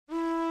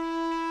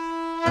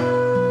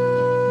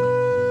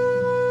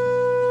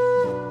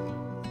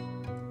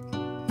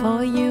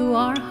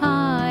are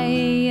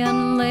high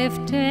and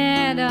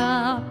lifted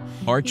up.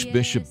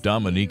 Archbishop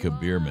Dominiquae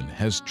Bierman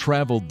has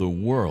traveled the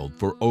world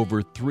for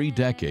over 3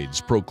 decades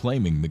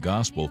proclaiming the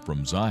gospel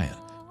from Zion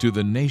to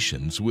the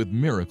nations with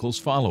miracles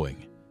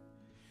following.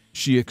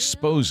 She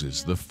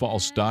exposes the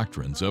false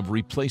doctrines of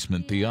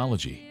replacement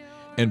theology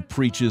and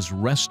preaches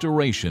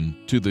restoration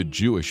to the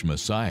Jewish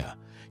Messiah,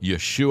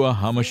 Yeshua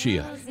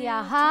HaMashiach.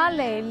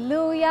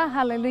 Hallelujah,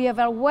 hallelujah.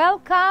 Well,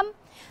 welcome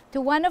to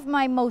one of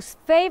my most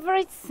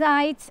favorite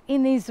sites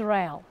in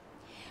Israel.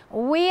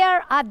 We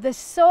are at the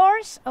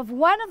source of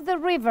one of the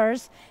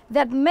rivers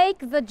that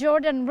make the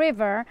Jordan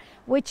River,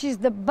 which is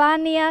the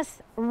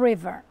Banias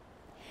River.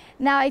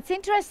 Now, it's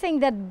interesting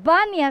that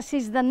Banias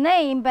is the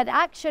name, but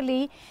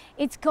actually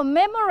it's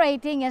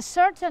commemorating a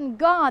certain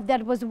god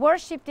that was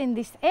worshipped in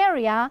this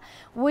area,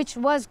 which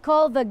was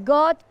called the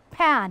god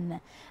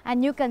Pan.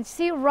 And you can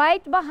see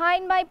right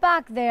behind my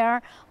back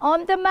there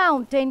on the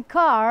mountain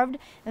carved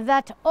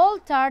that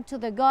altar to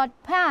the god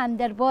Pan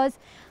that was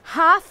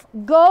half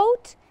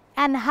goat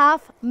and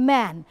half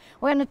man.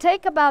 We're going to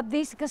take about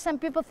this because some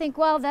people think,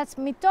 well, that's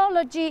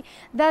mythology,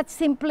 that's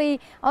simply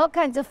all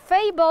kinds of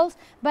fables,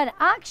 but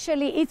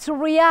actually it's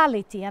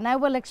reality. And I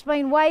will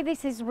explain why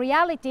this is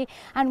reality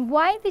and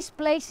why this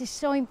place is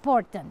so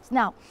important.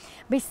 Now,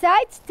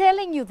 besides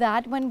telling you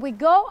that, when we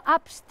go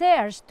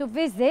upstairs to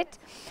visit,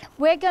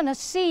 we're going to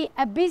see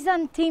a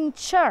Byzantine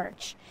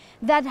church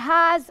that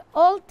has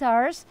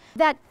altars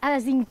that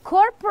has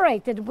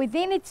incorporated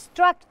within its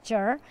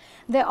structure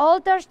the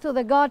altars to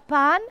the god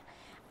Pan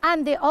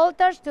and the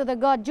altars to the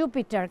god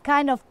Jupiter,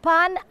 kind of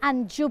Pan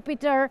and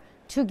Jupiter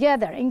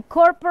together,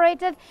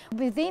 incorporated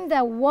within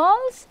the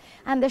walls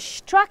and the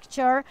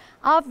structure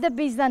of the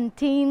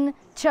Byzantine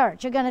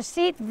church. You're going to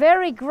see it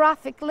very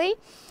graphically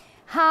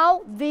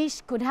how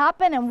this could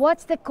happen and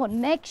what's the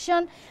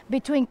connection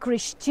between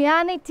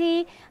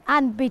Christianity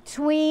and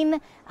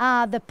between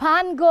the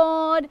Pan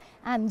god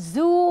and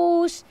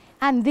Zeus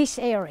and this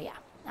area.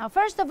 Now,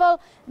 first of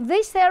all,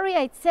 this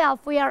area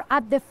itself, we are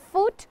at the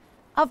foot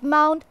of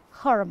Mount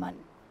Hermon.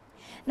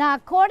 Now,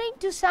 according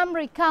to some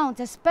recounts,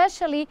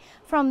 especially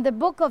from the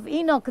book of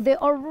Enoch, the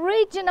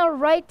original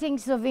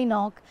writings of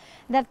Enoch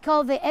that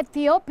called the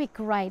Ethiopic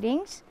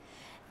writings,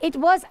 it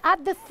was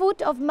at the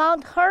foot of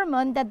Mount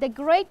Hermon that the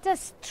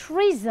greatest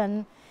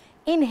treason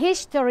in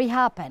history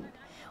happened.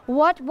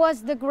 What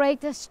was the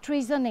greatest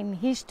treason in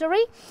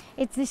history?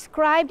 It's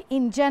described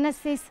in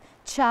Genesis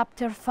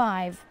chapter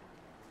 5.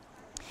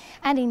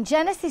 And in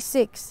Genesis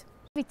 6,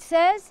 it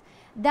says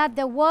that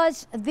there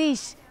was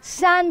these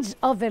sons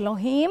of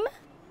Elohim,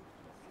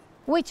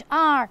 which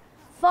are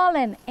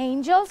fallen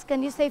angels.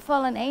 Can you say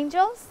fallen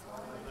angels?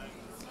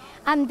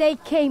 And they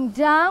came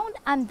down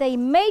and they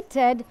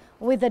mated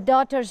with the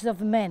daughters of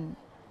men.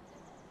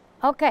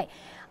 Okay,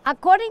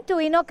 according to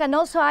Enoch, and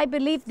also I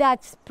believe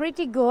that's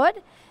pretty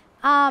good,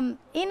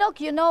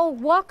 Enoch, you know,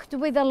 walked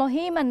with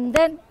Elohim and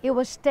then he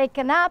was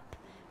taken up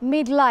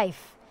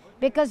midlife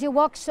because he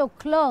walked so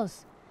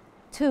close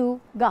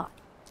to God.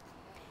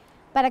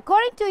 But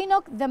according to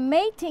Enoch, the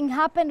mating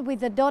happened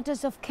with the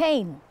daughters of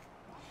Cain.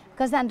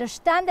 Because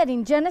understand that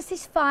in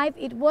Genesis 5,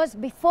 it was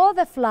before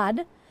the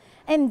flood,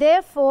 and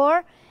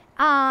therefore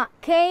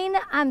Cain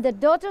and the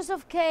daughters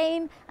of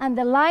Cain and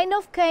the line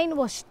of Cain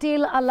was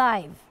still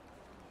alive.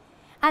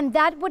 And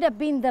that would have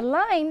been the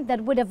line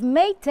that would have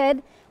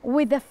mated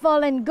with the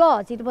fallen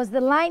gods. It was the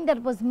line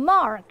that was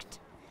marked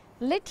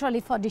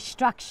literally for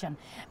destruction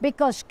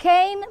because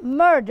Cain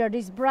murdered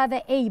his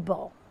brother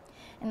Abel.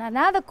 And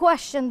another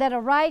question that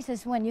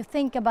arises when you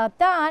think about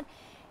that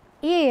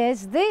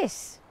is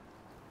this.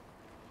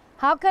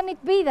 How can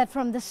it be that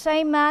from the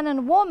same man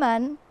and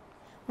woman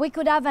we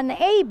could have an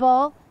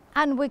Abel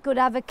and we could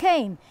have a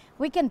Cain?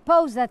 We can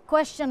pose that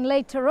question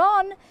later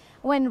on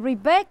when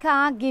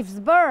Rebekah gives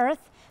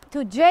birth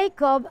to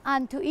Jacob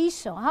and to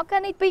Esau. How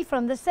can it be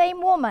from the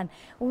same woman?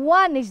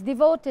 One is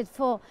devoted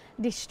for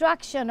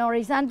destruction or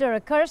is under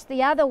a curse,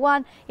 the other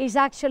one is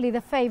actually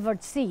the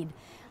favored seed.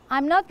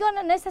 I'm not going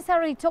to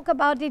necessarily talk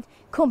about it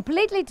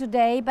completely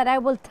today, but I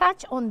will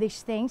touch on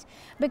these things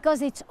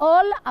because it's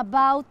all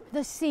about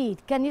the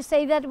seed. Can you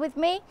say that with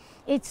me?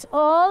 It's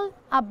all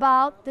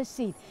about the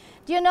seed.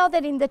 Do you know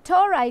that in the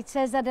Torah it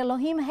says that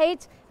Elohim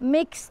hates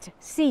mixed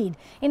seed?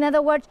 In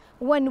other words,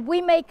 when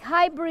we make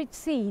hybrid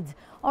seeds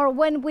or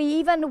when we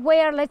even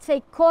wear, let's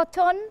say,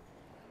 cotton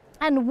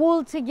and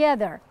wool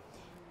together.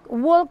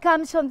 Wool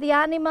comes from the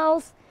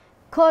animals,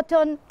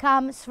 cotton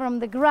comes from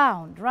the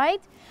ground,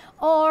 right?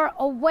 Or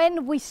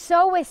when we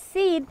sow a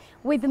seed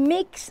with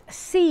mixed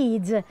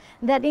seeds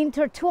that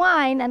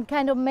intertwine and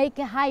kind of make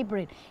a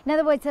hybrid. In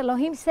other words,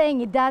 Elohim saying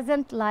he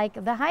doesn't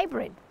like the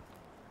hybrid.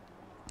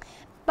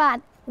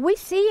 But we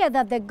see here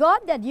that the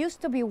God that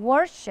used to be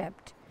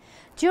worshipped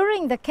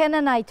during the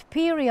Canaanite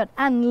period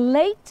and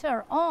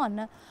later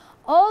on,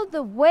 all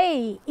the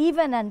way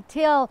even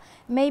until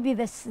maybe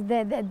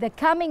the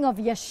coming of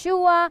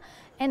Yeshua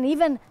and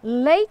even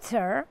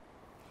later,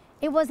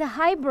 it was a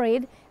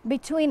hybrid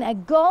between a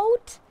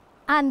goat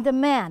and the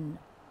man.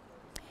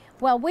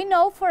 Well, we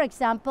know, for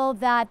example,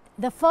 that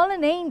the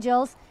fallen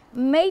angels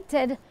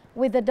mated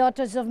with the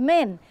daughters of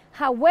men.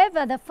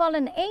 However, the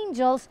fallen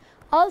angels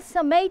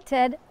also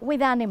mated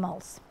with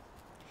animals.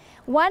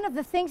 One of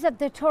the things that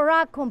the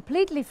Torah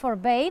completely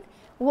forbade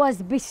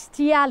was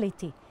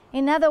bestiality.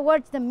 In other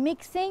words, the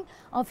mixing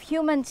of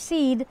human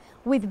seed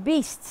with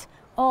beasts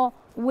or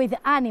with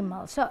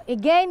animals. So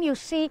again, you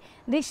see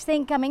this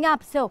thing coming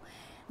up. So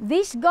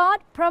this God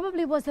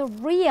probably was a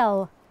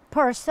real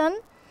person,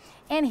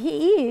 and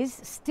he is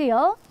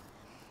still,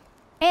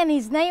 and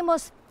his name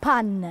was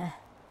Pan.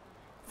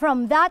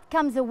 From that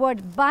comes the word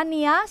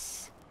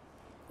Banias,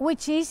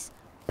 which is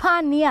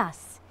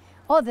Banias,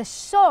 or the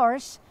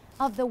source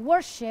of the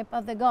worship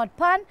of the god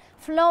Pan,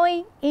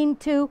 flowing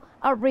into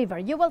a river.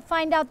 You will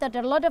find out that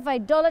a lot of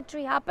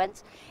idolatry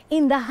happens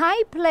in the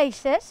high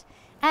places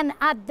and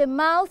at the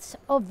mouths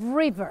of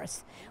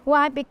rivers.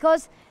 Why?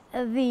 Because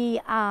the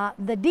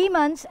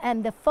demons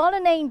and the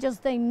fallen angels,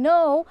 they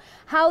know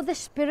how the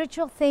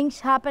spiritual things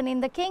happen in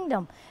the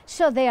kingdom.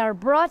 So they are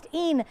brought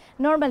in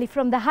normally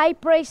from the high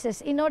places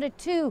in order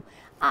to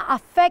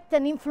affect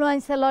and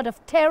influence a lot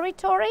of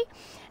territory,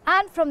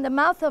 and from the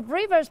mouth of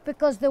rivers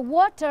because the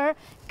water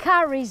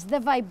carries the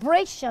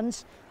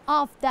vibrations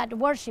of that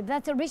worship.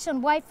 That's the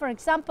reason why, for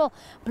example,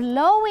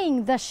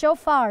 blowing the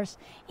shofars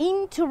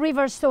into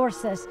river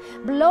sources,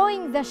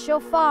 blowing the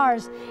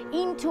shofars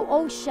into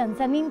oceans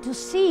and into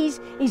seas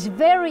is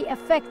very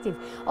effective.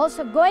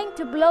 Also, going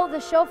to blow the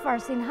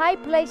shofars in high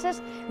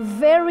places,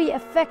 very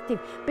effective,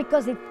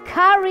 because it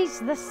carries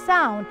the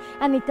sound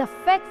and it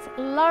affects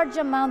large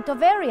amount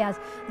of areas.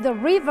 The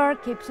river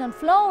keeps on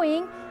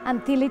flowing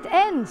until it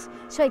ends.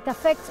 So it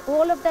affects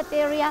all of that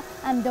area,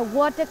 and the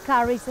water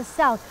carries the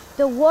sound.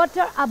 The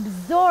water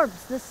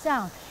absorbs the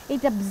sound.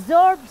 It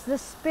absorbs the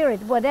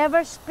spirit,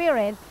 whatever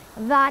spirit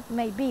that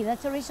may be.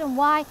 That's the reason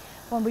why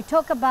when we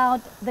talk about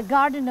the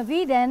Garden of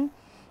Eden,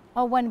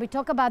 or when we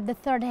talk about the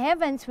third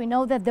heavens, we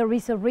know that there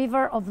is a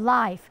river of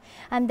life,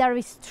 and there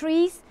is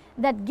trees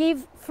that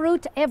give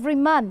fruit every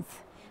month.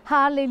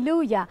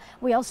 Hallelujah.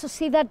 We also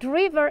see that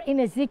river in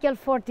Ezekiel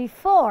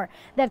 44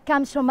 that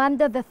comes from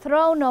under the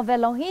throne of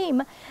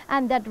Elohim,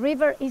 and that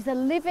river is a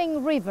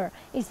living river,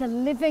 is a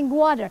living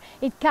water.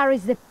 It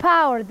carries the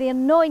power, the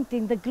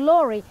anointing, the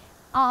glory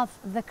of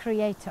the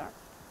Creator.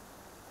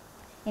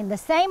 In the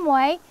same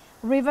way,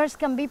 rivers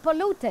can be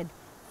polluted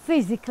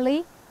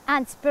physically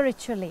and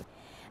spiritually.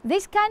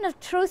 These kind of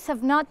truths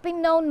have not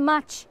been known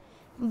much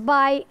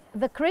by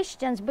the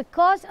Christians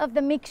because of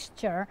the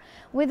mixture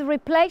with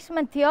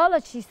replacement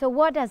theology. So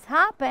what has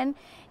happened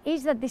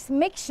is that this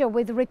mixture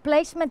with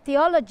replacement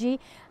theology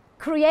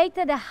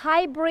created a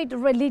hybrid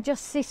religious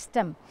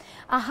system.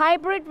 A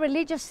hybrid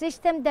religious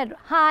system that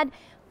had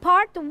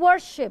part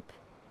worship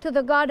to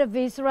the God of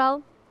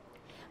Israel,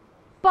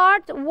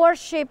 part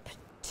worship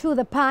to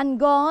the Pan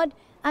God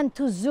and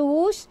to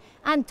Zeus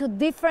and to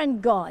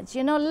different gods.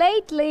 You know,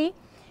 lately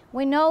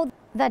we know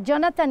that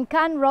Jonathan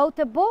Cahn wrote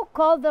a book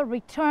called The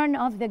Return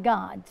of the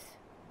Gods.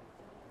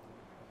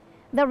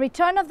 The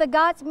return of the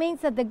gods means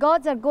that the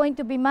gods are going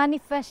to be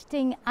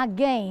manifesting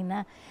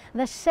again.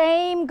 The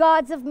same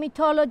gods of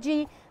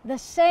mythology, the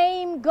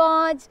same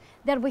gods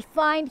that we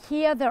find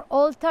here, their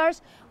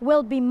altars,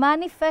 will be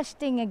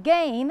manifesting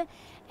again,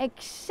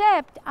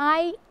 except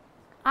I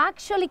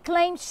actually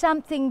claim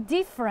something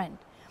different.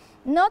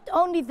 Not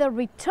only the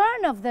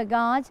return of the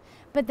gods,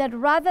 but that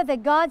rather the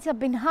gods have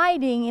been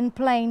hiding in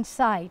plain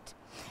sight.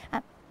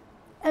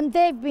 And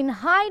they've been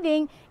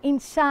hiding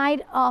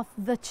inside of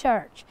the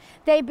church.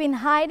 They've been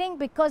hiding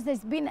because there's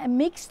been a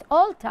mixed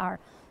altar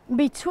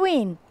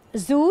between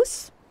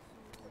Zeus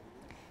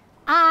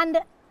and,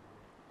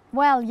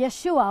 well,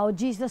 Yeshua, or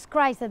Jesus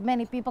Christ, that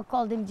many people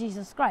called him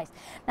Jesus Christ.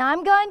 Now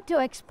I'm going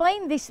to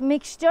explain this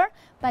mixture,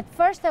 but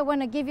first I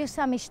want to give you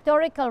some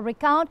historical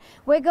recount.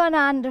 We're going to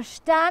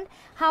understand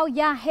how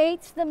Yah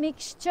hates the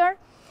mixture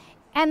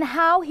and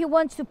how he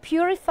wants to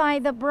purify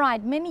the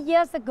bride. Many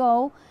years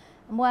ago,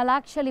 well,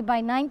 actually by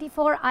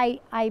 94,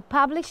 I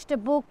published a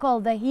book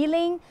called The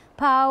Healing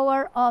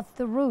Power of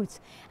the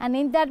Roots. And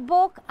in that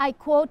book, I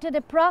quoted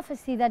a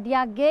prophecy that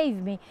Yah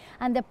gave me.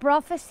 And the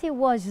prophecy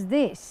was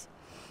this.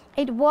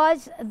 It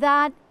was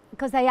that,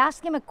 because I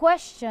asked him a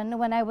question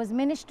when I was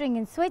ministering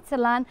in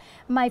Switzerland,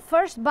 my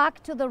first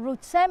Back to the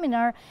Roots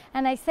seminar,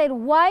 and I said,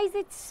 why is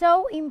it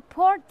so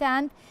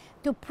important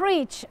to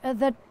preach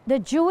the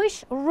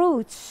Jewish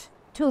roots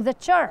to the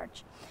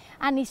church?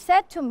 And he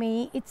said to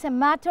me, it's a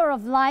matter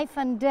of life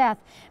and death,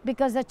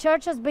 because the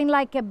church has been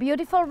like a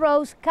beautiful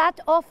rose cut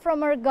off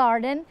from her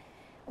garden,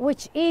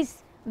 which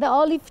is the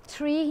olive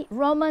tree,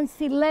 Romans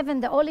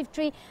 11, the olive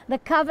tree, the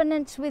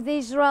covenants with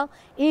Israel,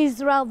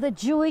 the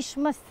Jewish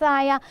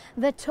Messiah,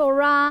 the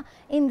Torah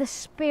in the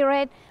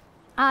spirit,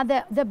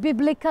 the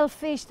biblical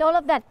feast, all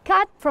of that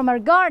cut from her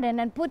garden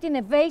and put in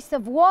a vase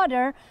of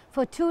water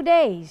for 2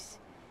 days.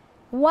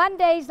 1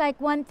 day is like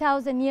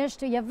 1,000 years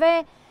to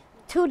Yahweh.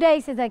 2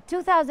 days is like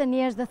 2,000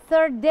 years. The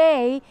third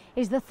day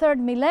is the third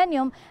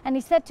millennium. And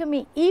he said to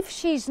me, if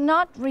she's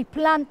not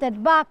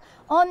replanted back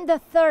on the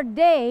third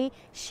day,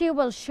 she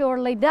will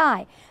surely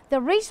die. The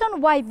reason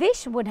why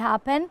this would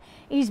happen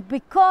is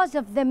because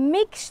of the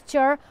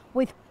mixture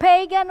with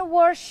pagan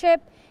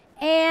worship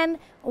and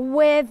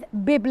with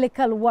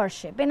biblical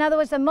worship. In other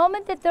words, the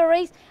moment that there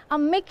is a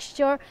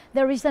mixture,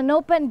 there is an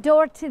open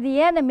door to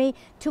the enemy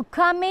to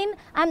come in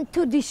and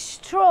to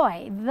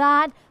destroy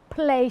that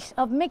place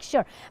of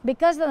mixture.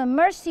 Because of the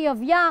mercy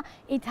of Yah,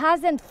 it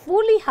hasn't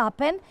fully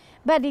happened,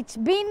 but it's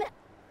been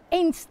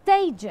in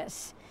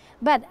stages.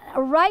 But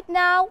right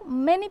now,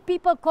 many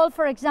people call,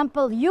 for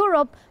example,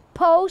 Europe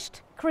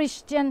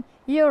post-Christian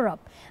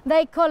Europe.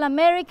 They call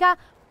America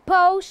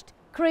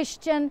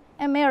post-Christian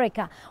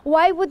America.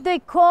 Why would they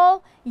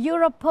call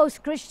Europe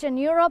post-Christian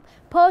Europe,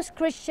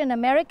 post-Christian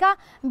America?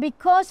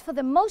 Because for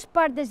the most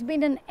part there's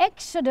been an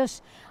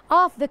exodus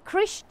of the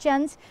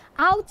Christians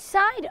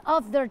outside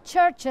of their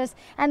churches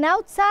and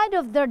outside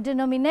of their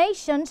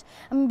denominations,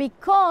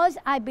 because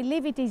I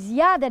believe it is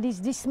Yah that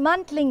is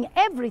dismantling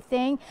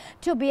everything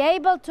to be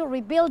able to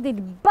rebuild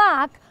it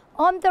back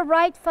on the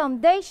right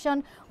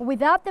foundation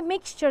without the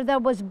mixture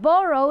that was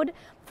borrowed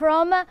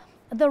from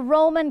the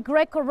Roman,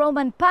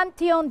 Greco-Roman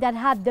pantheon that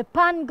had the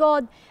Pan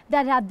god,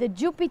 that had the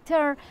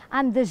Jupiter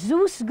and the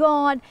Zeus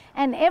god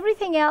and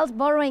everything else,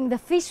 borrowing the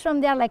feast from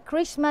there like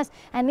Christmas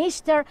and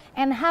Easter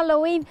and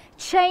Halloween,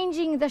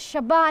 changing the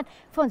Shabbat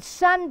from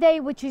Sunday,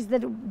 which is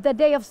the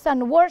day of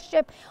sun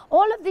worship,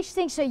 all of these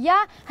things. So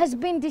Yah has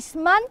been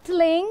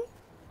dismantling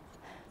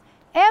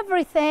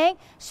everything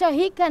so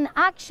he can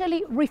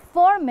actually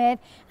reform it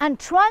and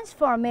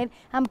transform it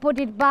and put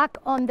it back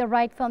on the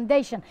right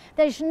foundation.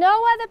 There's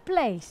no other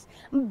place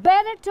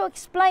better to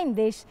explain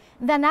this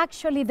than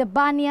actually the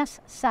Banias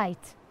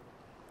site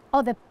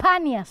or the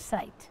Banias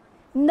site.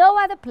 No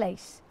other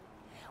place.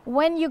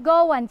 When you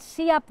go and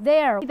see up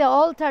there the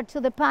altar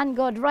to the Pan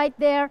god right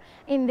there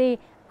in the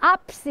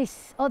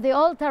apsis or the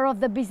altar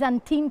of the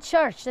Byzantine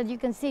church that you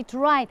can see it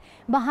right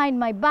behind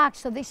my back,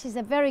 so this is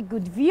a very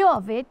good view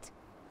of it,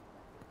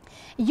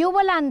 you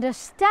will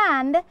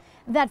understand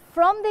that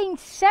from the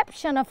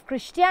inception of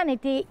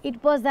Christianity,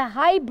 it was a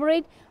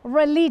hybrid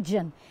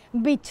religion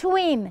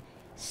between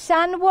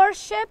sun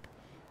worship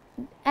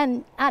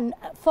and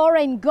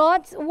foreign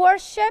gods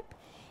worship,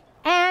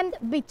 and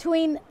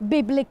between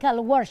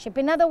biblical worship.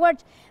 In other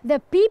words, the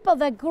people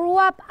that grew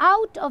up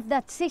out of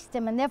that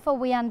system, and therefore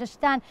we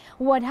understand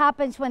what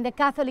happens when the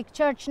Catholic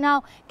Church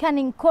now can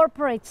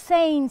incorporate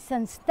saints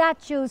and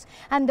statues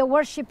and the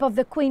worship of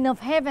the Queen of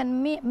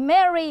Heaven,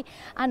 Mary,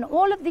 and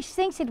all of these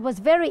things. It was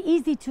very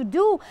easy to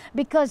do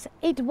because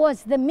it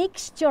was the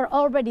mixture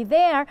already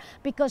there,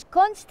 because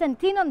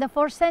Constantine in the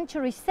 4th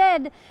century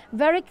said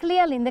very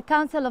clearly in the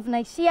Council of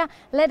Nicea,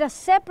 let us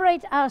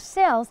separate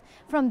ourselves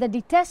from the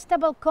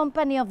detestable company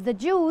of the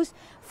Jews,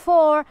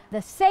 for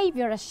the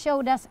Savior has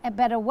showed us a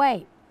better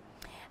way.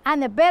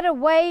 And a better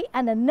way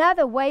and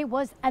another way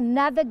was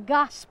another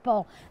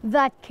gospel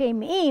that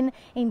came in.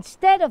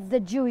 Instead of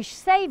the Jewish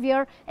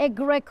Savior, a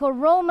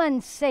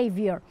Greco-Roman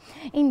Savior.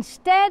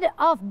 Instead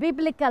of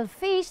biblical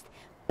feast,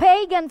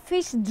 pagan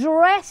feast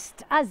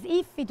dressed as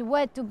if it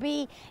were to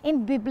be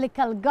in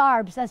biblical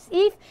garbs, as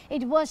if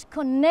it was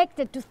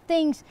connected to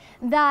things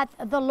that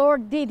the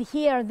Lord did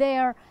here,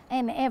 there,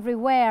 and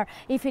everywhere.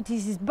 If it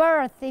is his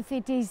birth, if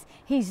it is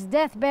his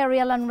death,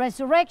 burial, and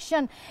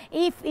resurrection,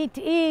 if it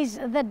is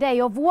the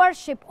day of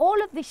worship,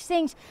 all of these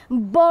things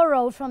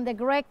borrowed from the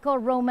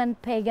Greco-Roman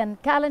pagan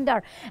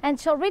calendar. And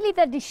so really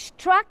the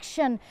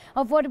destruction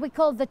of what we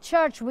call the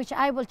church, which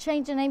I will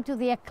change the name to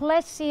the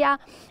ecclesia,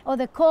 or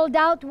the called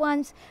out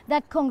ones,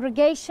 that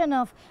congregation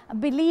of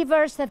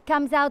believers that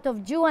comes out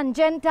of Jew and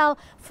Gentile,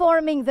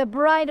 forming the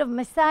bride of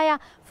Messiah,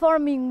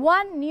 forming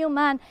one new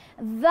man,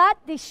 that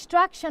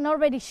destruction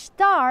already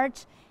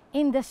starts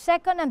in the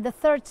 2nd and the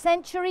 3rd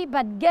century,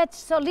 but gets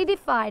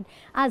solidified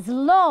as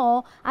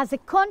law, as a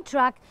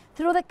contract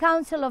through the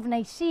Council of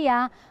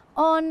Nicea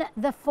on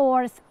the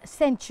 4th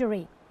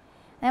century.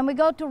 And we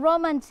go to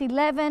Romans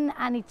 11,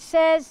 and it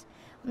says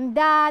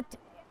that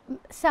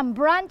some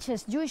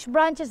branches, Jewish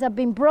branches, have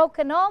been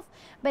broken off,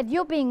 but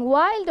you being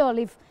wild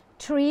olive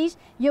trees,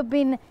 you've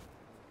been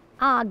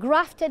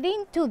grafted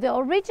into the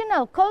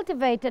original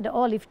cultivated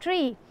olive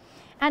tree.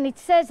 And it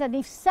says that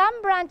if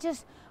some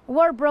branches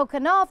were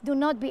broken off, do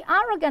not be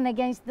arrogant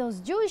against those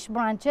Jewish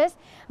branches,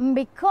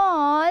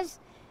 because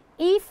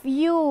if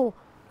you're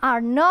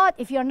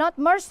not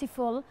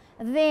merciful,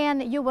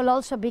 then you will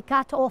also be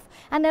cut off.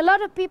 And a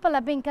lot of people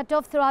have been cut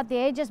off throughout the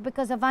ages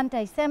because of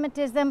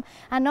anti-Semitism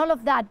and all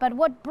of that. But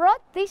what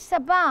brought this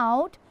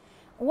about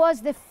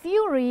was the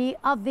fury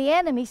of the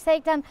enemy,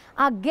 Satan,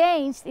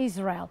 against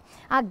Israel,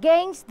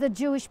 against the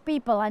Jewish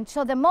people. And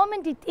so the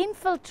moment it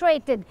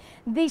infiltrated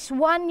this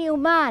one new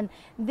man,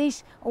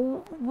 this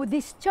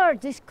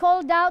church, these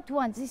called out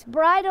ones, this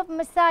bride of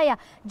Messiah,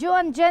 Jew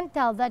and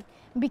Gentile, that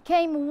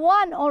became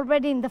one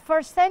already in the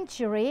first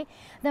century,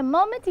 the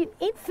moment it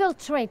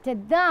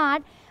infiltrated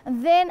that,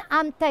 then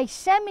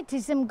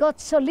anti-Semitism got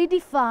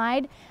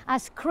solidified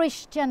as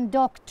Christian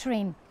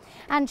doctrine.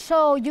 And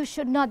so you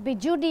should not be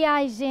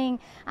Judaizing,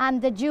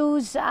 and the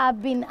Jews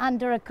have been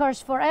under a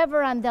curse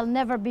forever and they'll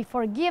never be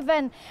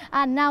forgiven,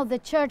 and now the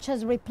church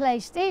has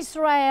replaced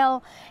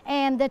Israel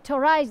and the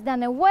Torah is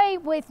done away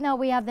with. Now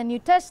we have the New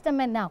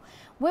Testament. Now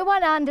we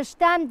want to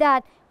understand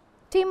that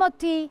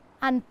Timothy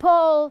and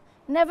Paul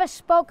never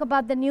spoke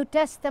about the New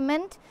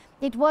Testament.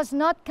 It was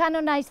not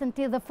canonized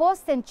until the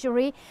 4th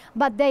century,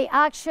 but they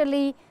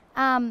actually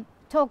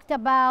talked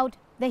about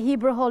the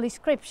Hebrew Holy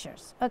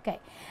Scriptures. Okay,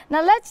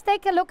 now let's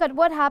take a look at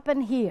what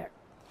happened here.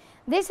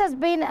 This has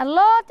been a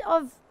lot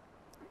of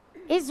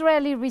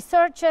Israeli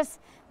researchers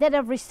that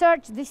have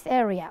researched this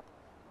area.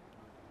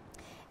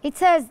 It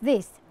says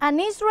this: an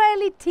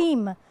Israeli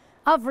team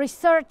of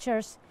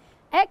researchers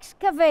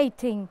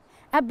excavating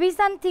a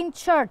Byzantine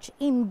church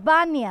in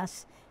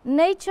Banias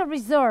Nature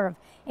Reserve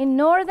in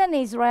northern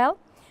Israel,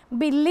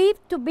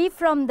 believed to be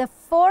from the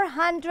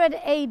 400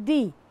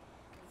 AD.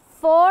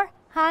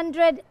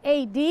 400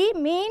 AD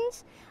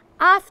means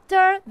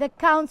after the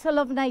Council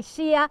of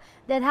Nicea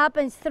that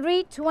happens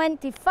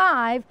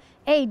 325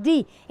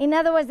 AD. In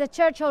other words, the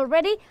church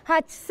already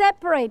had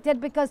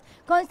separated, because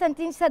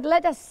Constantine said,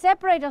 let us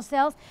separate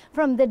ourselves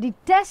from the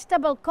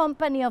detestable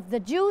company of the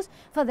Jews,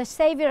 for the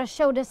Savior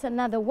showed us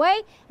another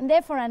way, and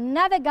therefore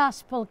another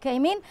gospel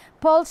came in.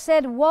 Paul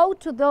said, woe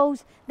to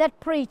those that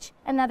preach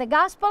another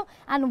gospel,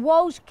 and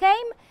woes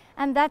came,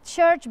 and that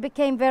church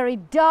became very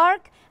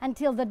dark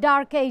until the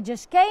Dark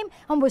Ages came,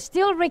 and we're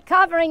still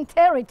recovering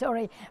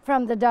territory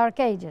from the Dark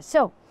Ages.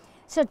 So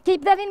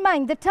keep that in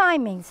mind, the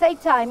timing. Say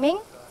timing.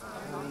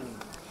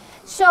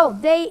 So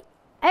they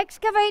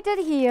excavated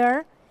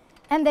here,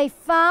 and they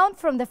found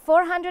from the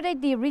 400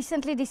 AD,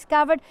 recently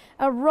discovered,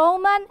 a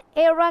Roman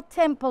era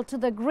temple to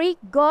the Greek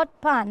god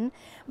Pan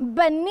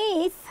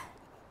beneath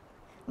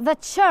the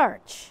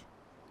church,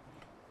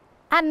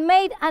 and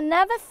made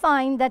another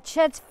find that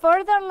sheds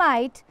further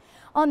light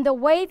on the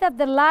way that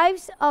the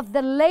lives of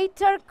the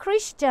later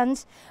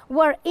Christians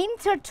were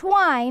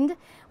intertwined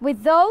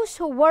with those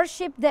who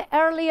worshiped the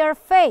earlier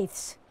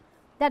faiths.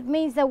 That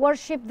means they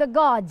worship the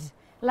gods,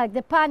 like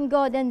the Pan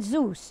god and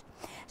Zeus.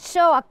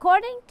 So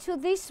according to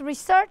these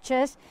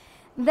researchers,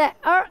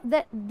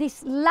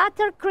 these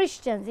latter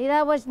Christians,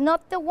 that was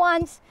not the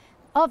ones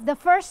of the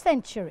 1st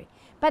century,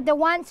 but the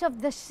ones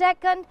of the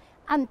 2nd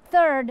and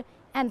 3rd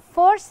and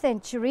 4th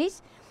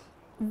centuries,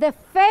 the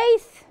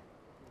faith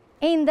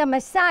in the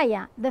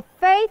Messiah, the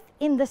faith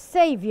in the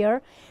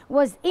Savior,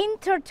 was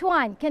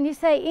intertwined. Can you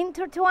say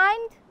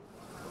intertwined?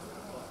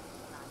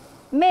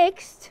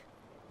 Mixed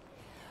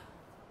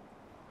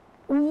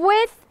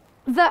with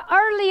the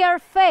earlier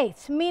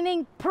faiths,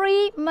 meaning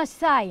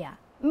pre-Messiah,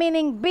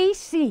 meaning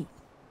BC.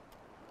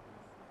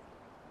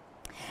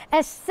 A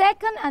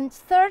 2nd and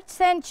 3rd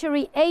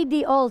century AD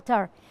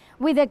altar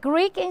with a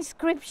Greek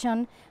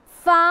inscription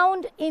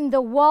found in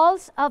the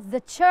walls of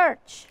the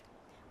church.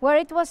 Where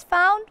it was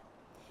found?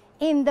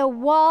 In the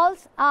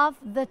walls of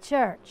the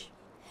church.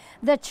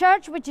 The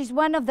church, which is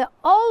one of the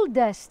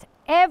oldest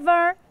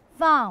ever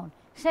found.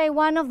 Say,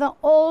 one of the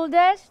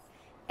oldest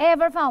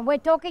ever found. We're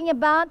talking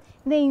about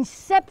the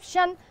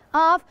inception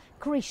of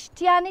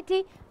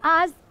Christianity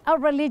as a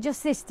religious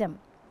system.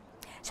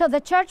 So the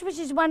church, which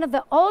is one of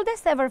the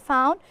oldest ever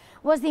found,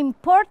 was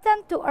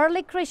important to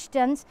early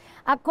Christians,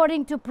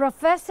 according to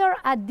Professor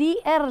Adi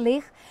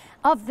Ehrlich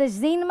of the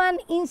Zinman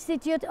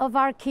Institute of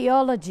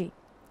Archaeology,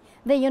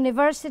 the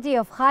University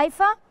of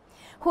Haifa,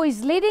 who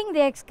is leading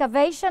the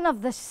excavation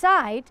of the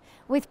site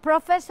with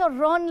Professor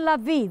Ron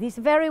Lavie, these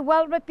very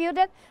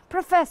well-reputed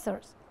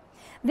professors.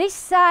 This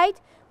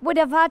site would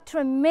have had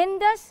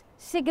tremendous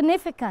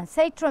significance.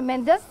 Say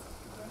tremendous.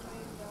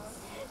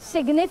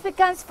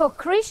 Significance for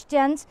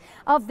Christians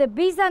of the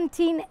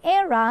Byzantine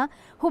era,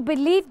 who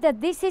believed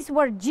that this is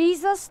where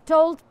Jesus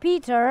told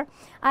Peter,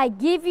 I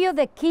give you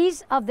the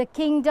keys of the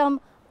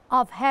kingdom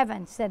of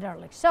heaven, said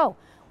Ehrlich. So,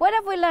 what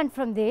have we learned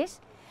from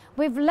this?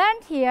 We've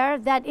learned here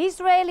that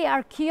Israeli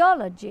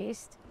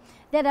archaeologists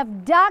that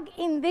have dug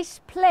in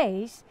this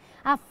place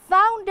have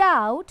found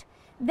out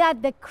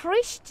that the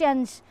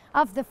Christians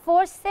of the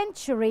 4th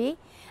century,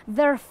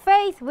 their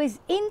faith was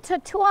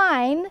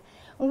intertwined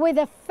with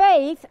the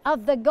faith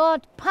of the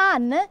god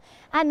Pan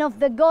and of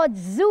the god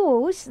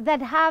Zeus,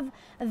 that have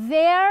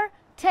their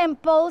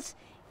temples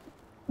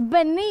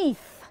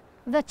beneath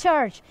the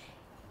church,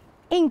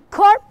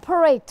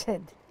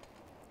 incorporated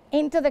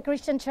into the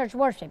Christian church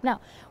worship.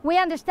 Now, we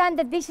understand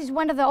that this is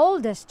one of the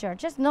oldest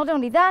churches. Not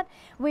only that,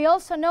 we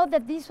also know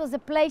that this was a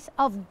place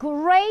of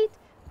great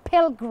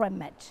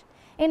pilgrimage.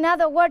 In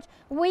other words,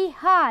 we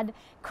had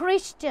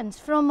Christians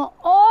from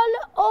all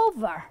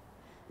over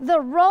the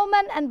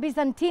Roman and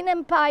Byzantine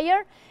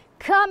Empire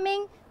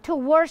coming to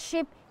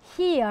worship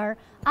here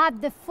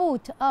at the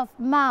foot of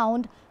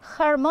Mount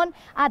Hermon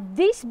at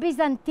this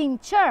Byzantine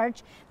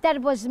church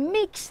that was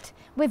mixed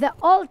with the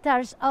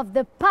altars of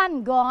the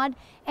Pan god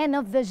and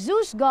of the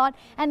Zeus god,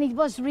 and it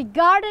was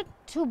regarded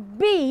to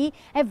be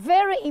a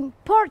very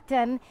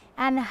important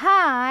and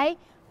high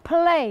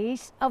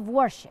place of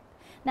worship.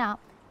 Now,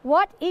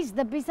 what is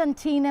the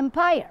Byzantine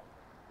Empire?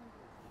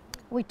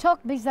 We talk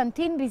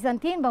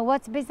Byzantine, but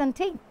what's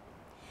Byzantine?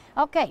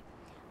 Okay,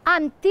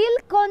 until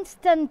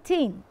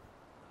Constantine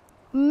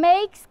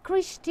makes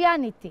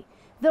Christianity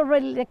the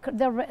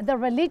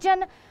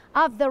religion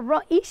of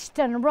the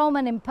Eastern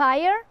Roman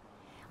Empire,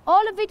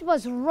 all of it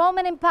was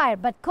Roman Empire,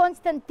 but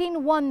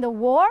Constantine won the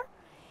war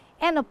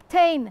and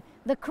obtained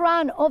the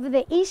crown over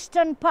the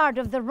eastern part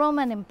of the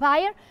Roman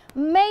Empire,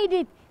 made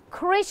it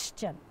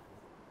Christian.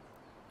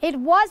 It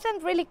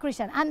wasn't really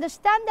Christian.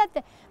 Understand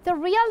that the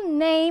real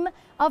name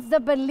of the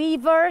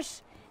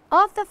believers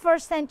of the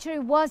first century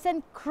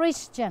wasn't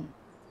Christian.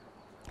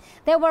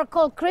 They were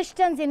called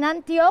Christians in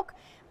Antioch,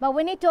 but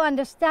we need to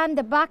understand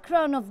the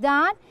background of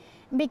that,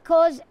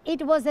 because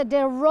it was a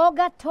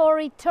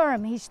derogatory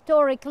term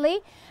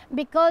historically,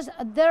 because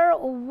there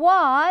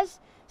was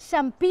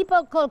some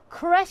people called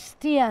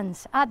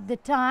Christians at the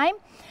time,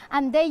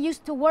 and they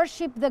used to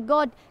worship the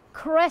god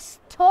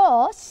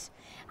Christos,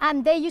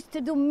 and they used to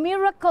do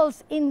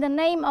miracles in the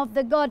name of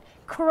the god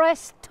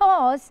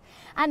Christos.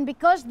 And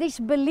because these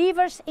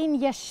believers in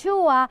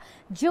Yeshua,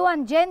 Jew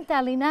and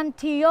Gentile in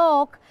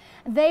Antioch,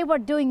 they were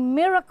doing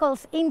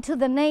miracles into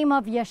the name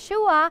of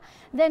Yeshua,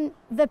 then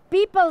the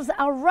peoples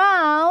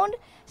around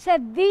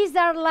said these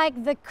are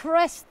like the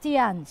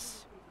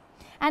Christians,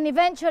 and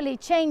eventually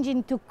changed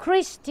into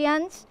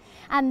Christians.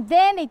 And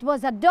then it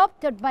was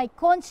adopted by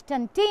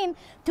Constantine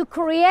to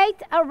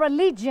create a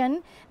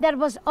religion that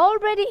was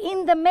already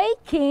in the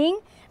making,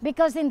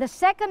 because in the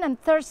 2nd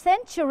and 3rd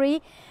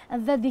century,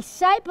 the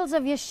disciples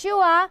of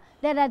Yeshua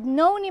that had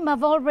known him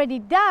have already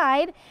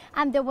died,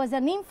 and there was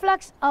an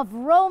influx of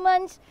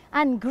Romans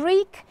and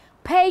Greek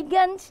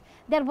pagans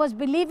that was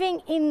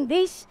believing in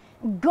this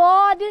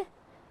God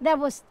that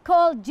was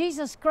called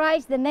Jesus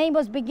Christ. The name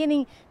was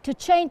beginning to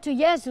change to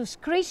Jesus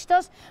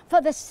Christos,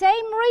 for the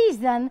same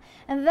reason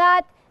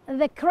that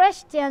the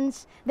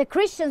Christians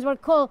were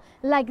called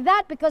like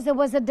that, because there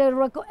was a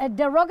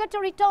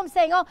derogatory term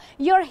saying, oh,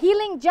 you're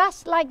healing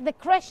just like the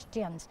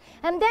Christians.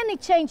 And then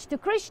it changed to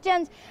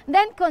Christians.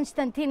 Then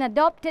Constantine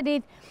adopted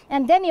it,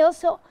 and then he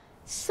also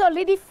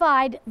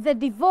solidified the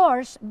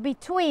divorce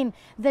between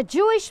the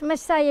Jewish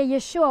Messiah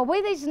Yeshua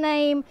with his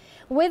name,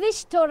 with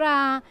his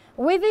Torah,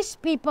 with his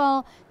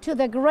people, to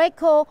the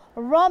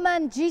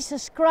Greco-Roman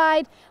Jesus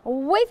Christ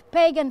with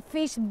pagan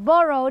feasts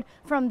borrowed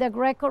from the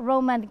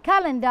Greco-Roman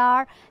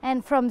calendar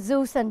and from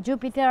Zeus and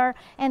Jupiter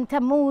and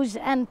Tammuz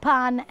and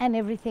Pan and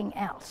everything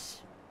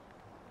else.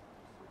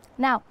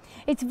 Now,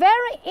 it's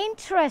very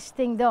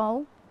interesting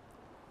though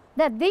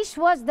that this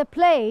was the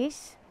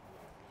place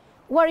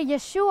where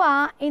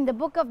Yeshua in the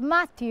book of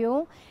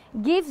Matthew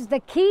gives the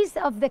keys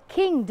of the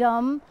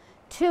kingdom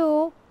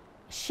to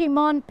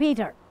Shimon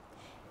Peter.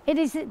 It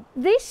is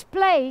this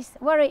place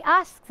where he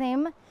asks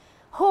him,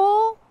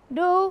 who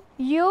do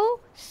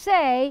you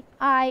say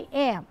I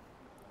am?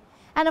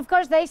 And of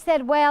course they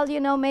said, well, you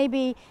know,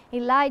 maybe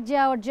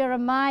Elijah or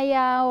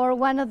Jeremiah or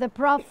one of the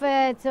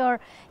prophets,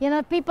 or, you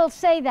know, people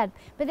say that.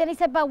 But then he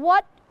said, but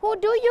who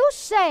do you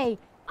say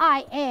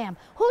I am?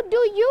 Who do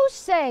you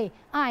say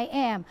I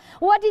am?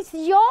 What is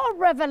your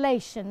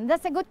revelation?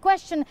 That's a good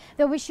question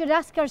that we should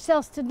ask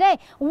ourselves today.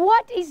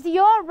 What is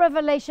your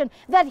revelation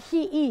that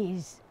he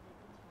is?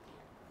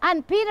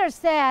 And Peter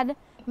said,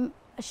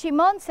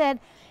 Shimon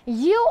said,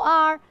 you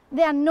are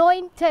the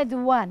anointed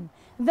one,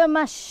 the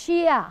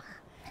Mashiach,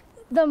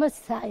 the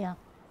Messiah,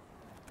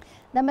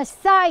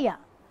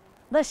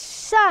 the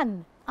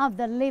Son of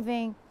the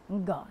living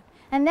God.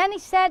 And then he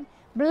said,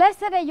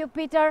 blessed are you,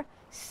 Peter,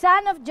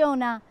 son of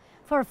Jonah,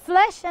 for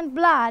flesh and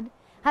blood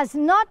has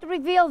not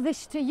revealed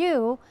this to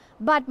you,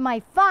 but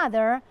my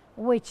Father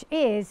which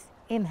is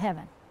in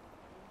heaven.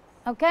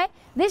 Okay?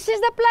 This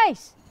is the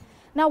place.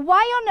 Now,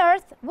 why on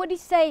earth would he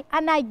say,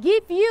 and I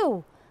give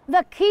you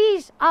the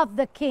keys of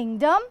the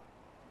kingdom,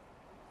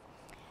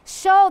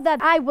 so that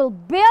I will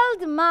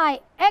build my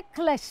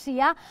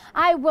ecclesia,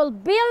 I will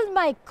build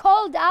my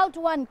called out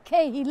one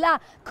kehillah,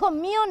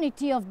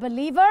 community of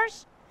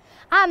believers,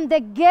 and the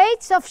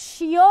gates of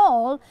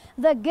Sheol,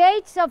 the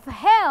gates of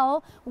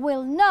hell,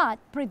 will not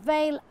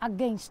prevail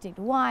against it.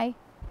 Why?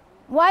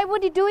 Why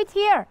would he do it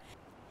here?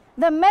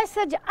 The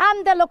message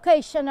and the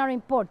location are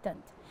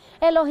important.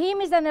 Elohim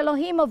is an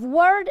Elohim of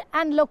word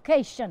and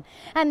location.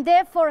 And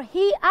therefore,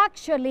 he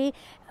actually,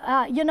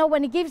 you know,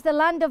 when he gives the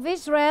land of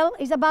Israel,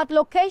 is about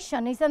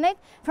location, isn't it?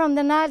 From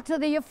the Nile to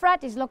the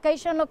Euphrates,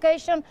 location,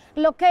 location,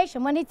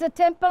 location. When it's the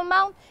Temple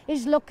Mount,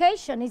 it's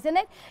location, isn't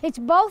it? It's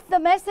both the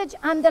message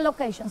and the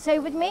location. Say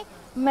with me,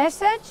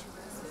 message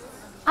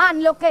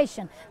and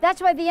location.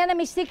 That's why the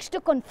enemy seeks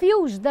to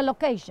confuse the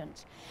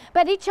locations.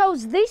 But he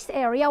chose this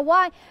area.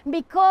 Why?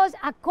 Because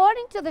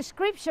according to the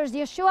scriptures,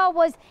 Yeshua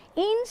was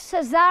in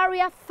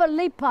Caesarea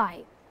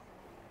Philippi.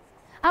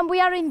 And we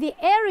are in the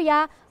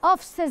area of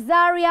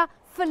Caesarea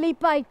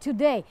Philippi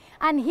today.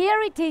 And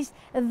here it is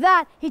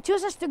that he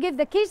chooses to give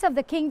the keys of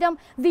the kingdom,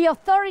 the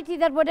authority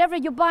that whatever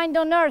you bind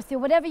on earth,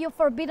 whatever you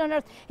forbid on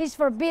earth is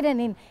forbidden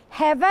in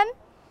heaven.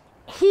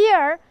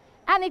 Here,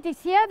 and it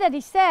is here that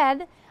he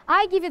said,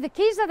 I give you the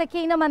keys of the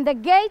kingdom, and the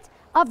gate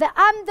of the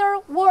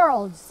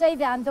underworld, say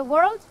the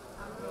underworld,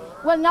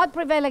 will not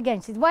prevail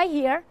against it. Why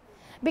here?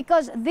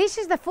 Because this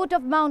is the foot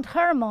of Mount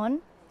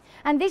Hermon,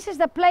 and this is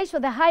the place where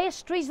the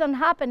highest treason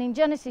happened in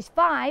Genesis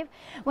 5,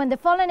 when the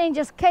fallen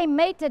angels came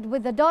mated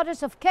with the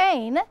daughters of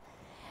Cain,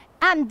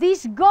 and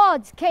these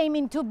gods came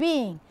into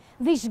being.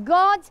 These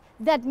gods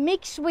that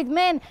mixed with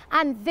men,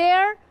 and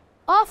their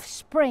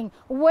offspring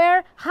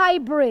were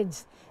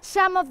hybrids.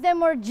 Some of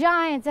them were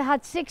giants that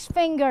had 6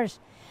 fingers,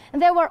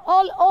 and they were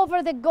all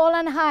over the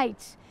Golan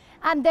Heights.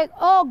 And the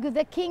Og,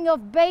 the king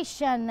of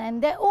Bashan,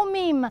 and the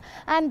Umim,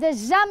 and the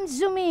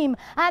Zamzumim,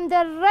 and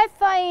the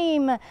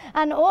Rephaim,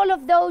 and all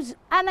of those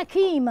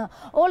Anakim,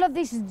 all of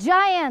these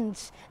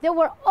giants, they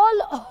were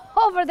all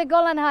over the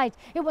Golan Heights.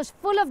 It was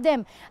full of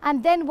them.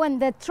 And then when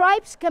the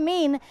tribes come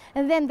in,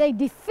 and then they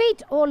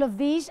defeat all of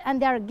these,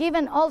 and they are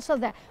given also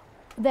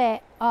the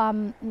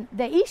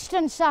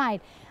eastern side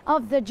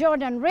of the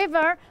Jordan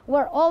River,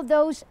 where all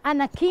those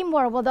Anakim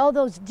were, where all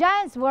those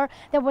giants were,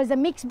 there was a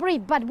mixed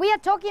breed. But we are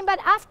talking about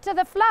after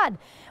the flood,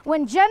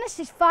 when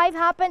Genesis 5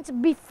 happens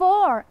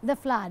before the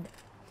flood.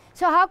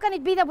 So how can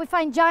it be that we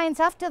find giants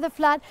after the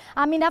flood?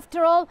 I mean,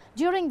 after all,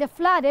 during the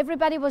flood,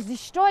 everybody was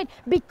destroyed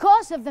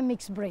because of the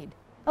mixed breed.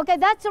 Okay,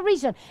 that's the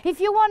reason. If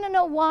you want to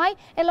know why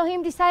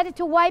Elohim decided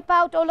to wipe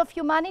out all of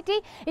humanity,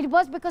 it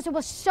was because it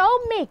was so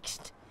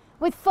mixed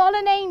with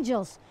fallen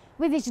angels,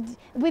 with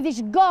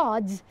his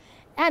gods,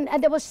 and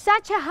there was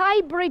such a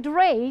hybrid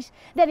race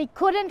that he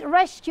couldn't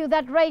rescue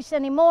that race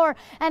anymore.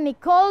 And he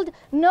called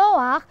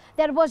Noah,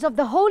 that was of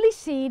the holy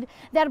seed,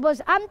 that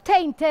was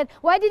untainted.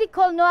 Why did he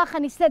call Noah?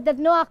 And he said that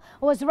Noah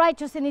was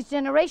righteous in his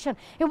generation.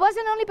 It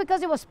wasn't only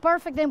because he was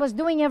perfect and was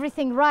doing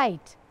everything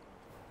right.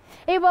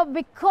 It was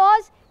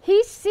because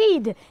his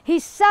seed,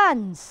 his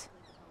sons,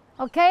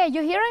 okay, are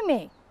you hearing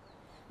me?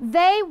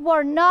 They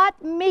were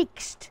not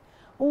mixed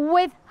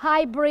with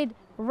hybrid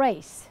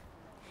race.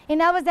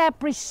 In other words, they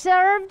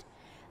preserved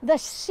the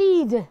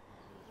seed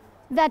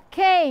that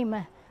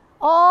came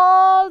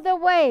all the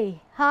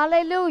way,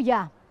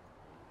 hallelujah,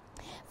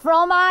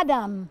 from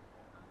Adam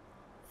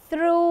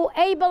through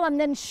Abel, and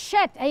then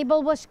Shet.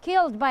 Abel was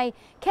killed by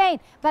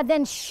Cain, but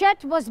then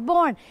Shet was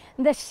born.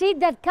 The seed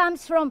that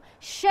comes from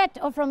Shet,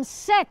 or from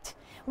Set,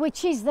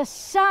 which is the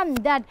son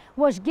that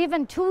was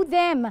given to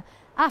them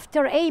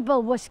after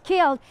Abel was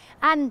killed,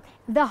 and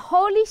the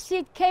holy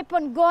seed kept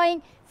on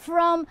going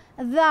from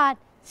that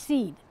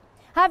seed.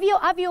 Have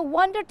you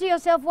wondered to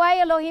yourself why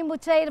Elohim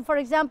would say, for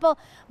example,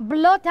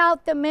 blot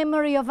out the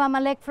memory of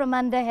Amalek from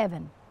under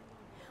heaven?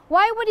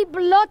 Why would he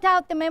blot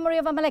out the memory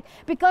of Amalek?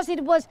 Because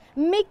it was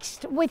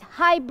mixed with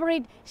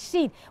hybrid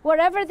seed.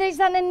 Wherever there's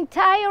an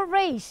entire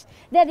race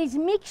that is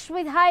mixed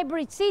with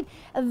hybrid seed,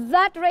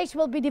 that race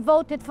will be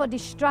devoted for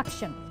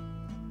destruction.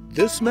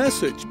 This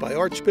message by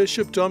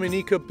Archbishop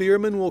Dominiquae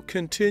Bierman will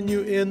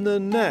continue in the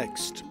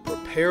next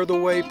Prepare the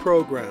Way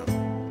program.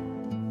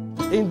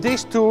 In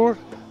this tour,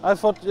 I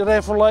thought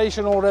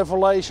revelation or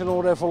revelation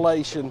or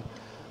revelation.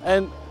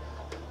 And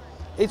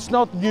it's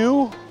not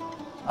new.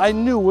 I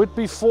knew it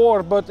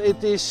before, but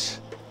it is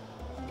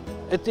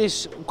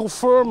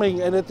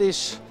confirming, and it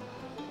is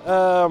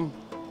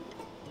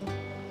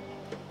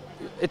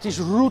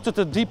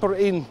rooted deeper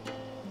in.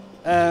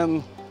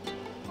 And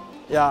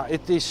yeah,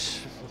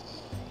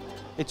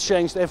 it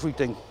changed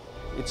everything.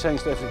 It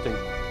changed everything.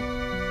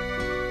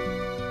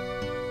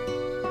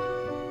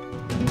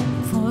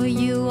 For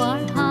you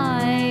are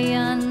high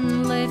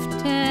and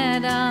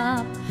lifted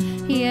up.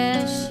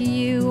 Yes,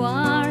 you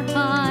are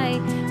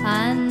high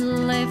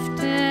and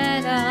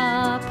lifted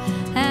up,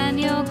 and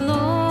your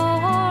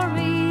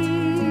glory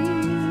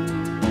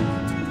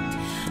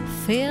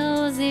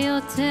fills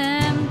your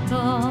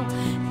temple.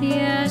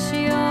 Yes,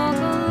 your